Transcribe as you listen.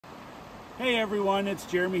Hey everyone, it's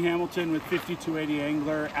Jeremy Hamilton with 5280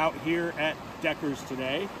 Angler out here at Deckers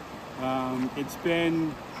today. It's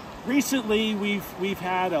been recently we've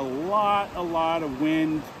had a lot of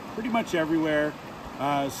wind pretty much everywhere.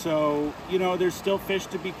 So you know there's still fish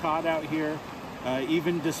to be caught out here,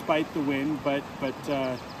 even despite the wind. But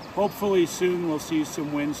hopefully soon we'll see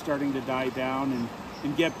some wind starting to die down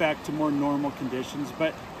and get back to more normal conditions.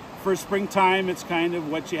 But for springtime, it's kind of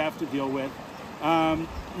what you have to deal with.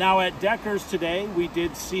 Now at Deckers today, we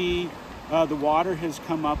did see the water has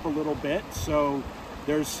come up a little bit, so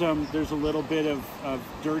there's a little bit of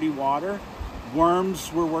dirty water.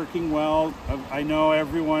 Worms were working well. I know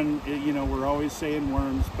everyone, you know, we're always saying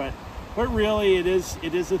worms, but really it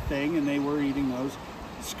is a thing, and they were eating those.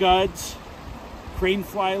 Scuds, crane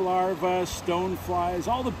fly larvae, stone flies,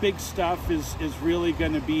 all the big stuff is really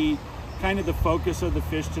going to be kind of the focus of the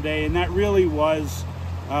fish today, and that really was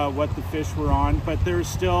what the fish were on. But they're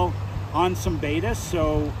still on some beta,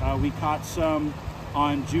 so we caught some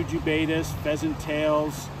on jujubaitis, pheasant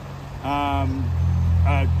tails,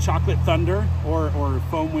 chocolate thunder, or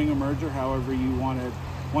foam wing emerger, however you want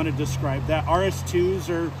to describe that.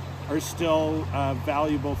 RS2s are still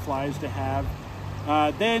valuable flies to have.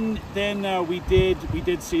 Then we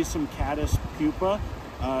did see some caddis pupa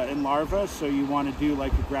and larvae, so you want to do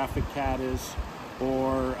like a graphic caddis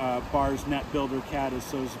or Bar's net builder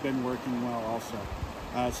caddis. Those have been working well also.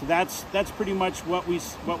 So that's pretty much what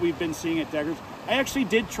we've been seeing at Deckers. I actually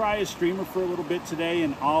did try a streamer for a little bit today,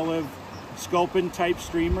 an olive sculpin type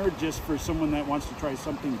streamer, just for someone that wants to try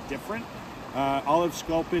something different. Olive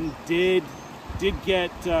sculpin did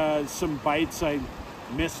get some bites. I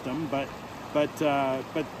missed them, but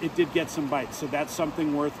it did get some bites, so that's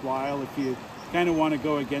something worthwhile if you kind of want to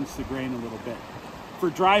go against the grain a little bit. For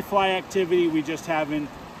dry fly activity, we just haven't,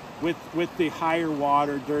 with the higher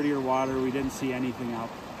water, dirtier water, we didn't see anything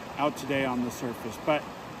out today on the surface. But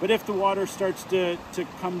if the water starts to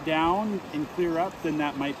come down and clear up, then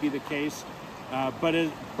that might be the case. But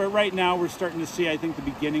right now we're starting to see, I think, the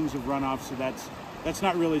beginnings of runoff, so that's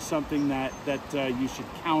not really something that you should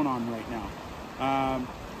count on right now.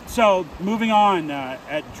 So moving on,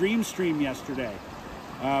 at Dreamstream yesterday,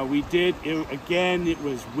 it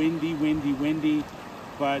was windy,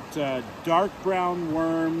 but dark brown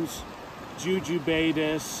worms,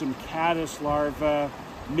 jujubaitis, some caddis larvae,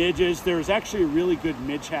 midges. There was actually a really good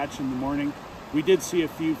midge hatch in the morning. We did see a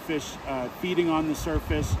few fish feeding on the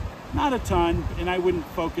surface, not a ton, and I wouldn't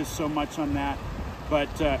focus so much on that,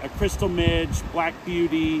 but a crystal midge, black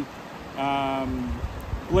beauty,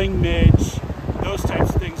 bling midge, those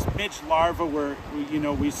types of things. Midge larvae were,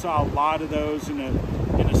 we saw a lot of those in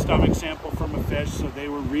a stomach sample from a fish, so they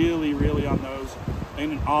were really on those.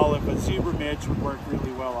 And an olive, a zebra midge would work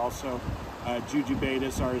really well also.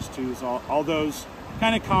 Jujubaitis, RS2s, all those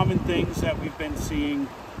kind of common things that we've been seeing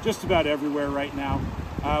just about everywhere right now.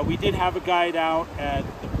 We did have a guide out at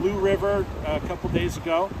the Blue River a couple days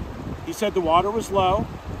ago. He said the water was low,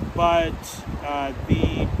 but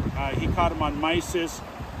he caught them on mysis,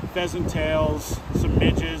 pheasant tails, some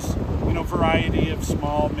midges, variety of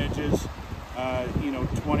small midges,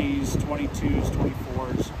 20s, 22s,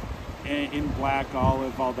 24s, in black,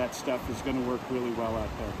 olive, all that stuff is going to work really well out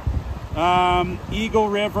there. Eagle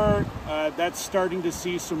River, that's starting to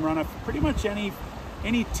see some runoff. Pretty much any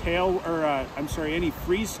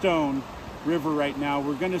freestone river right now,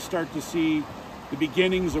 we're going to start to see the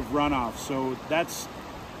beginnings of runoff. So that's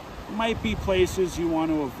might be places you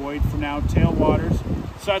want to avoid for now. Tailwaters,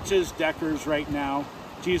 such as Deckers right now,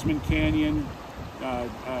 Cheeseman Canyon,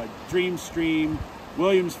 Dreamstream,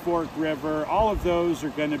 Williams Fork River, all of those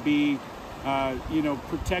are going to be,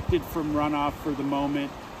 protected from runoff for the moment.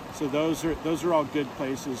 So those are all good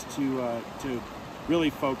places to really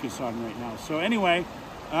focus on right now. So anyway,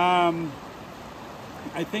 I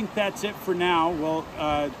think that's it for now.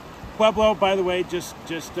 Well, Pueblo, by the way, just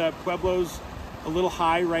Pueblo's a little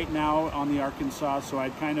high right now on the Arkansas, so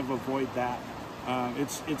I'd kind of avoid that.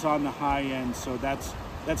 It's on the high end, so that's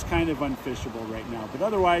kind of unfishable right now. But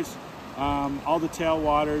otherwise, all the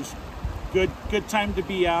tailwaters, good time to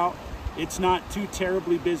be out. It's not too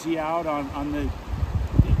terribly busy out on the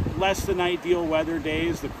less than ideal weather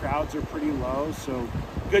days. The crowds are pretty low, so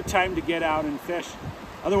good time to get out and fish.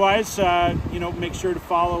 Otherwise, make sure to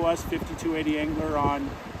follow us, 5280 Angler, on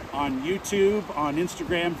YouTube, on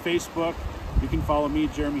Instagram, Facebook. You can follow me,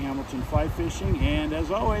 Jeremy Hamilton Fly Fishing, and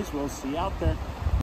as always, we'll see you out there.